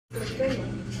What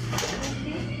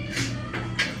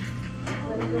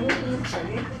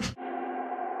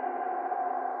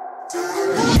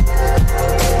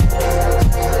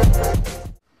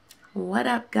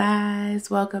up, guys?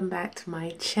 Welcome back to my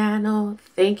channel.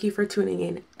 Thank you for tuning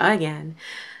in again.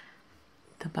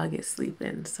 The bug is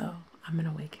sleeping, so I'm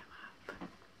gonna wake him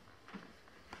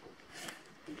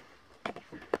up.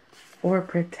 Or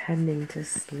pretending to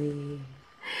sleep.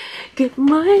 Good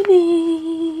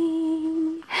morning.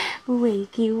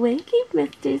 Wakey, wakey,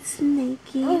 Mr.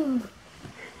 Snakey. Oh.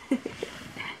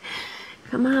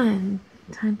 Come on.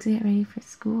 Time to get ready for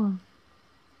school.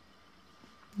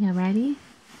 You ready?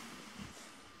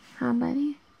 Huh,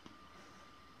 buddy?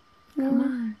 Come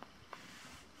on.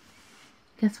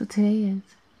 Guess what today is?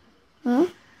 Huh?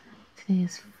 Today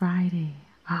is Friday.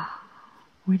 Oh,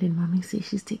 where did Mommy say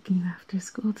she's taking you after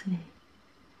school today?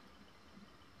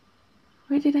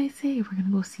 Where did I say? We're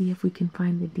gonna go see if we can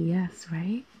find the DS,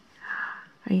 right?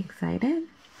 Are you excited?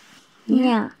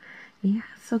 Yeah. Yeah,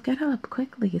 so get up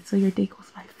quickly so your day goes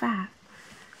by fast.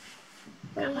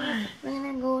 Come on. We're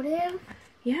gonna go there?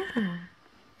 Yeah.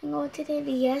 And go to the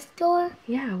DS store?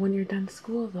 Yeah, when you're done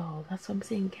school though. That's what I'm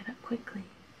saying. Get up quickly.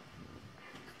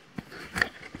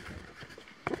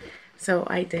 So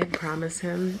I did promise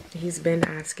him. He's been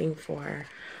asking for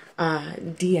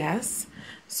DS.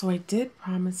 So I did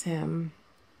promise him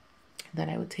that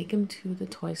I would take him to the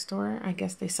toy store. I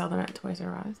guess they sell them at Toys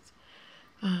R Us.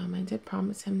 I did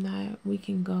promise him that we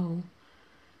can go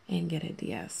and get a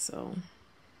DS. So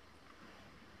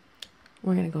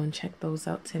we're gonna go and check those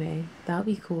out today. That'll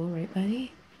be cool, right,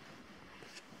 buddy?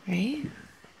 Right?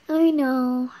 I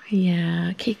know.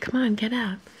 Yeah. Okay, come on, get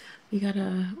up. You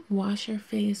gotta wash your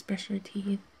face, brush your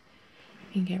teeth,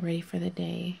 and get ready for the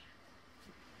day.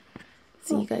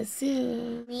 See you guys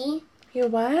soon. Me? You're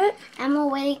what? I'm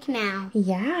awake now.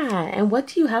 Yeah. And what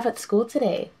do you have at school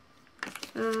today?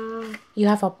 You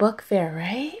have a book fair,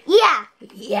 right? Yeah.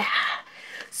 Yeah.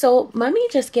 So, Mommy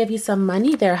just gave you some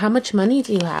money there. How much money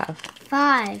do you have?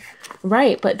 5.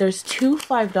 Right, but there's 2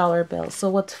 $5 bills. So,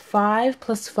 what's 5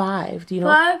 plus 5? Do you know?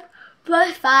 5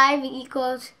 plus 5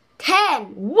 equals 10.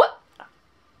 What?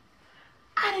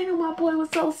 I didn't know my boy was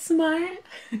so smart.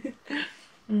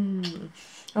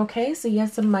 Okay, so you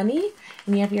have some money,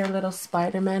 and you have your little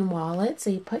Spider-Man wallet. So,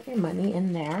 you put your money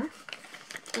in there.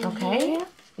 Okay?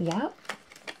 Yep.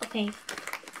 Okay.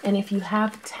 And if you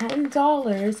have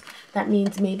 $10, that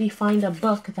means maybe find a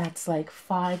book that's like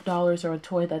 $5 or a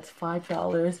toy that's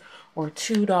 $5 or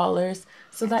 $2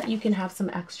 so that you can have some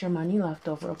extra money left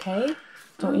over, okay?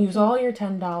 Don't use all your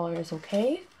 $10,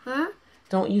 okay? Huh?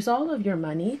 Don't use all of your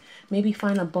money. Maybe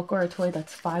find a book or a toy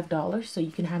that's $5 so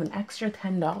you can have an extra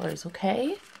 $10,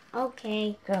 okay?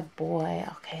 Okay. Good boy.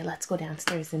 Okay, let's go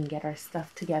downstairs and get our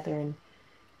stuff together and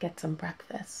get some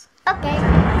breakfast. Okay.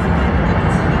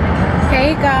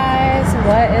 Hey guys,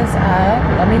 what is up?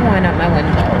 Let me wind up my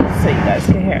window so you guys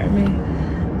can hear me.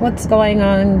 What's going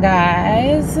on,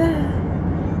 guys?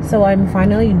 So I'm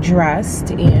finally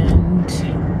dressed and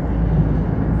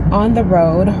on the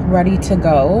road, ready to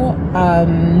go.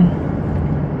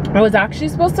 I was actually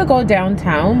supposed to go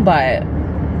downtown, but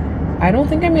I don't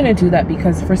think I'm gonna do that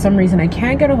because for some reason I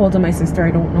can't get a hold of my sister.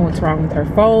 I don't know what's wrong with her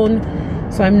phone.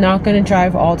 So I'm not gonna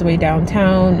drive all the way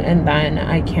downtown and then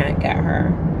I can't get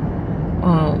her.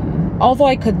 Although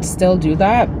I could still do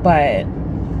that, but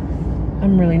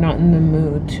I'm really not in the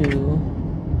mood to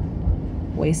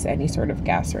waste any sort of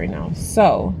gas right now.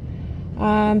 So,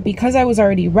 because I was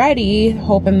already ready,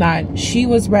 hoping that she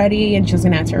was ready and she was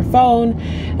gonna answer her phone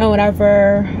and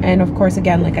whatever. And of course,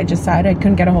 again, like I just said, I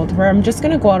couldn't get a hold of her. I'm just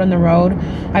gonna go out on the road.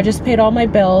 I just paid all my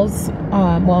bills.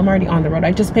 Well, I'm already on the road.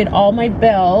 I just paid all my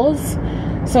bills.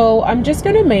 So I'm just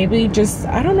gonna maybe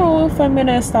I don't know if I'm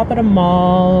gonna stop at a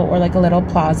mall or like a little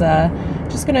plaza.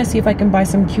 Just gonna see if I can buy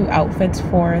some cute outfits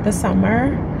for the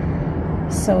summer.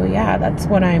 So yeah, that's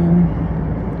what I'm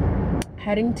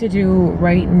heading to do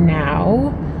right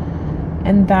now.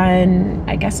 And then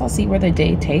I guess I'll see where the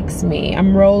day takes me.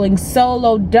 I'm rolling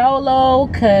solo dolo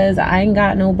because I ain't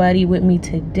got nobody with me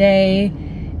today.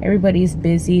 Everybody's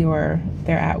busy or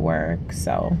they're at work,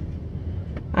 so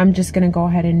I'm just gonna go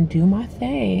ahead and do my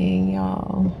thing,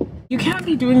 y'all. You can't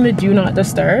be doing the do not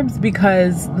disturbs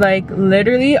because like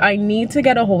literally I need to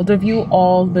get a hold of you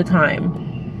all the time.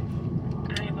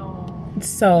 I know.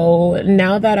 So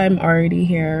now that I'm already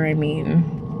here, I mean,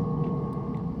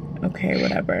 okay,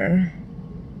 whatever.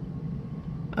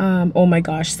 Oh my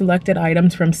gosh, selected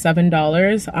items from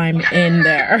 $7. I'm in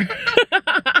there.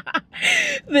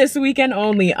 This weekend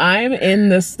only. I'm in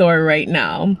the store right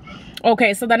now.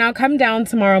 Okay, so then I'll come down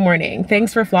tomorrow morning.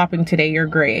 Thanks for flopping today. You're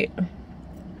great.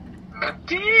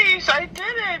 Jeez, I did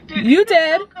it. You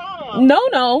did.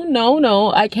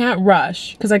 No. I can't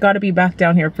rush because I got to be back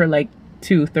down here for like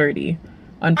 2:30.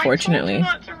 Unfortunately. I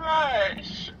told you not to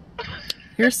rush.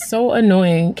 You're so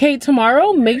annoying. Okay,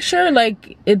 tomorrow make sure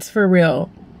like it's for real.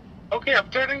 Okay, I'm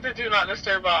turning the do not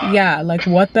disturb off. Yeah, like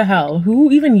what the hell?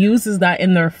 Who even uses that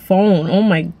in their phone? Oh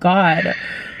my god.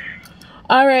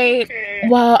 All right. Okay.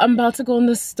 Well, I'm about to go in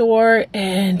the store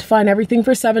and find everything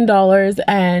for $7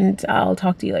 and I'll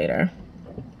talk to you later.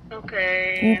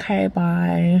 Okay. Okay,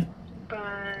 bye.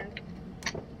 Bye.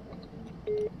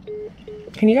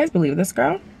 Can you guys believe this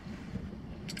girl?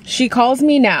 She calls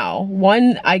me now.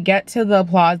 When I get to the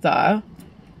plaza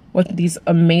with these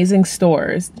amazing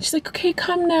stores, she's like, okay,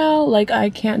 come now. Like, I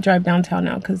can't drive downtown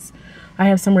now because I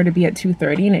have somewhere to be at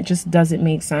 2:30 and it just doesn't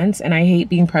make sense. And I hate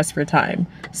being pressed for time,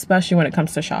 especially when it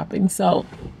comes to shopping. So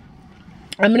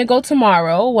I'm gonna go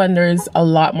tomorrow when there's a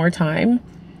lot more time.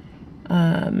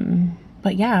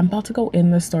 But yeah, I'm about to go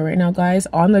in the store right now, guys.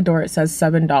 On the door, it says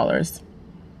 $7.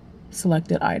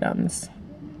 Selected items.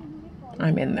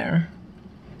 I'm in there.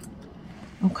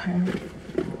 Okay.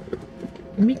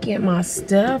 Let me get my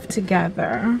stuff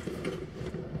together.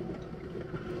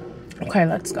 Okay,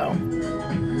 let's go.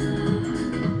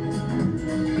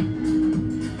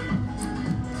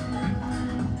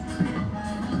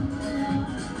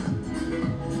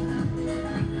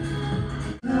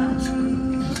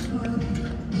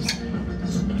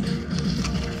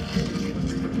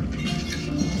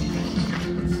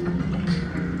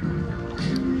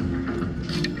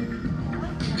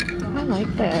 I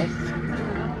like this.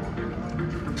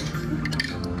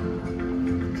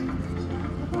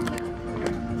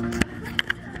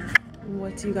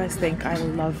 What do you guys think? I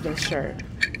love this shirt.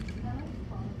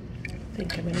 I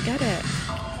think I'm gonna get it.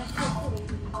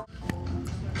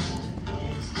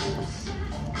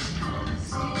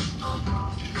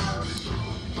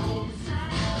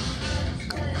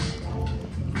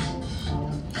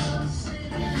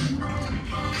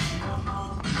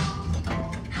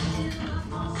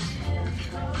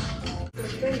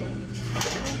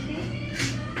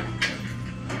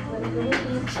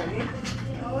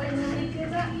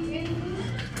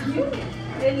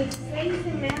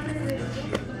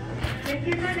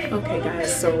 Okay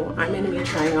guys, so I'm gonna be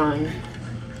trying on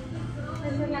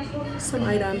some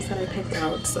items that I picked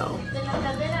out, so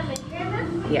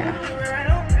yeah.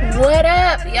 What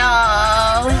up,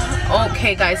 y'all?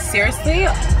 Okay guys, seriously,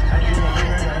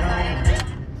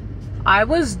 I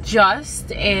was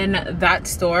just in that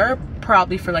store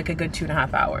probably for like a good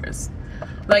 2.5 hours.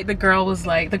 Like the girl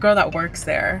that works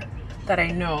there that I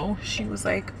know, she was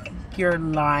like, you're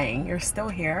lying, you're still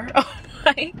here.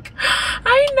 Like,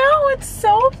 I know, it's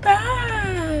so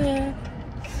bad.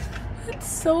 It's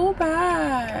so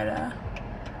bad.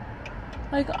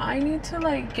 Like, I need to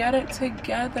like get it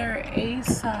together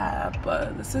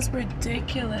ASAP. This is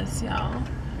ridiculous, y'all.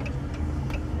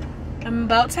 I'm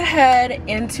about to head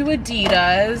into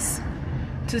Adidas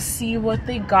to see what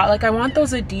they got. Like, I want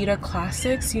those Adidas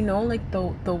classics, you know, like the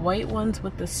white ones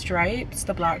with the stripes,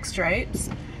 the black stripes.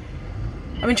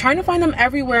 I've been trying to find them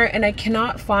everywhere and I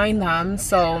cannot find them.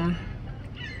 So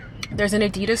there's an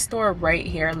Adidas store right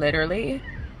here, literally.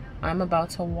 I'm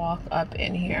about to walk up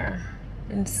in here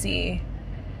and see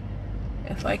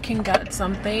if I can get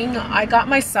something. I got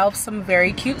myself some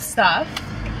very cute stuff.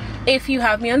 If you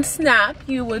have me on Snap,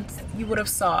 you would have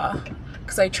saw,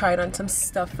 because I tried on some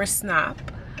stuff for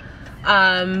Snap.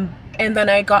 And then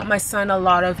I got my son a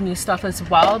lot of new stuff as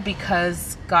well,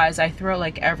 because guys, I throw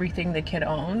like everything the kid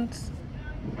owns.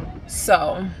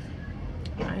 So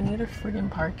I need a friggin'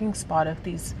 parking spot if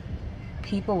these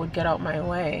people would get out my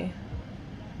way.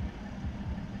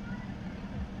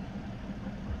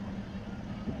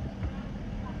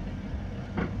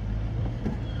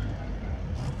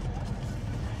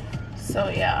 So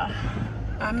yeah,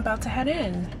 I'm about to head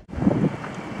in.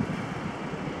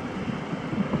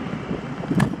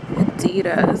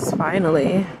 Adidas,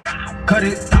 finally. Cut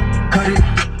it, cut it,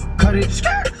 cut it,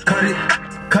 cut it,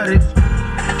 cut it.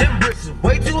 Them bricks is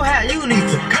way too high, you need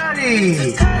to cut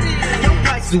it. Your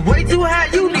price is way too high,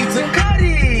 you need to cut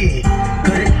it.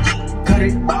 Cut it, cut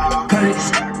it, cut it,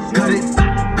 cut it,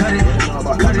 cut it,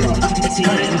 cut it,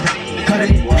 cut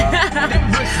it, cut it.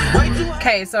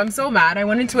 Okay, so I'm so mad. I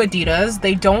went into Adidas.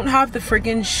 They don't have the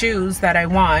friggin' shoes that I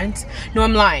want. No,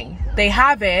 I'm lying. They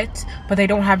have it, but they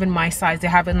don't have in my size. They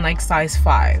have in like size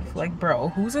 5. Like, bro,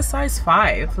 who's a size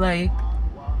 5? Like,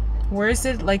 where is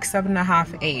it like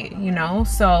 7.5, 8, you know?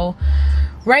 So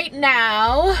right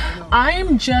now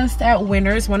I'm just at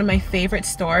Winners, one of my favorite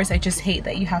stores. I just hate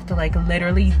that you have to like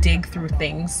literally dig through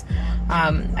things.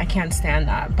 I can't stand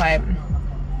that, but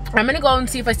I'm gonna go and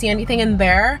see if I see anything in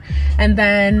there, and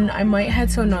then I might head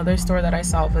to another store that I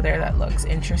saw over there that looks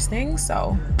interesting,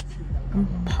 so I'm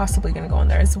possibly gonna go in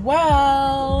there as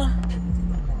well.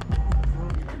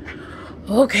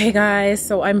 Okay guys,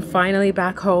 so I'm finally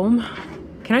back home.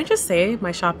 Can I just say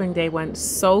my shopping day went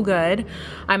so good.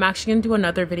 I'm actually gonna do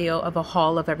another video of a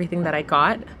haul of everything that I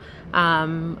got.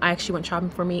 I actually went shopping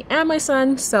for me and my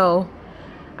son, so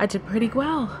I did pretty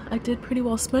well.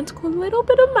 Spent a little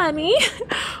bit of money,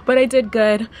 but I did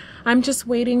good. I'm just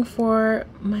waiting for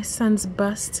my son's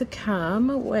bus to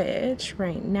come, which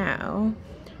right now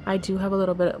I do have a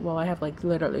little bit, well, I have like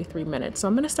literally 3 minutes. So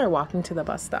I'm gonna start walking to the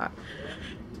bus stop.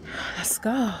 Let's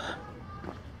go.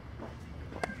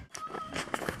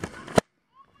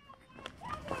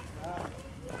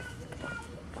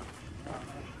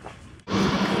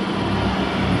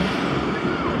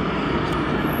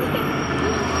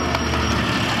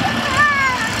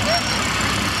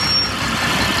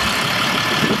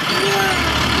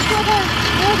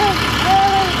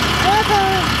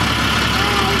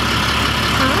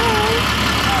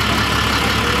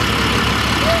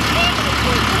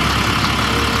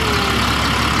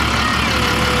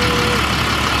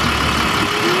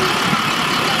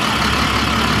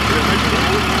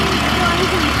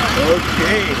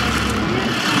 Okay.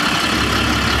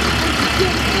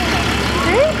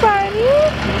 Hey, buddy.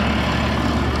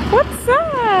 What's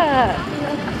up?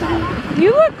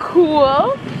 You look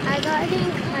cool. I got a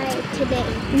kite today.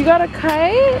 You got a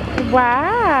kite?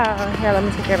 Wow. Here, let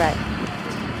me take your bag.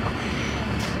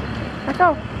 Let's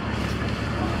go.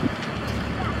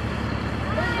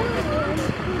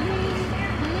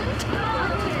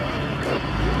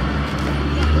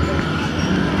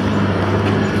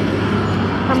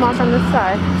 Come on from this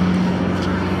side.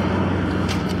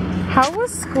 How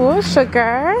was school,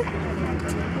 sugar?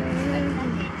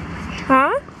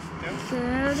 Huh?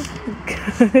 Good.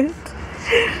 Good.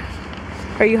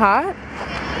 Are you hot?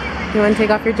 You want to take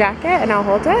off your jacket and I'll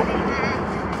hold it?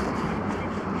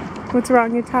 What's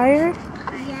wrong? You tired?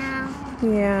 Yeah.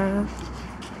 Yeah.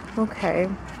 Okay.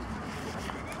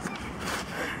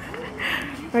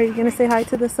 Are you gonna say hi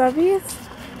to the subbies?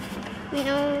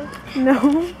 No.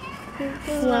 No?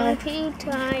 I'm too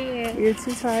tired. You're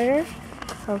too tired?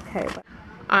 Okay.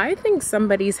 I think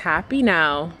somebody's happy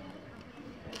now.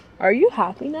 Are you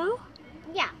happy now?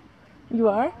 Yeah. You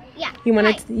are? Yeah. You wanna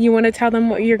Right. you wanna tell them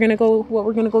what we're gonna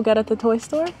go get at the toy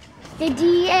store? The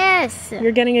DS.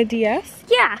 You're getting a DS?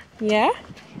 Yeah. Yeah?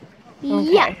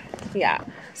 Yeah. Yeah.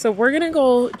 So we're gonna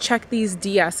go check these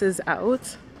DS's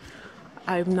out.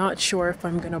 I'm not sure if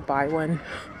I'm gonna buy one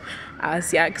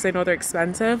as yet because I know they're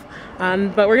expensive.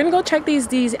 But we're gonna go check these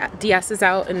DS's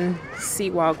out and see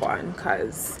Wagwan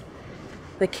because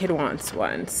the kid wants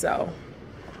one. So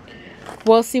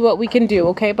we'll see what we can do.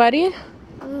 Okay, buddy?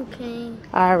 Okay.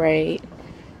 All right.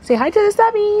 Say hi to the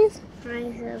subbies.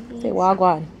 Hi, Say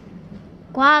Wagwan.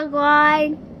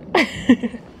 Wagwan.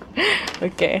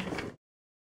 Okay.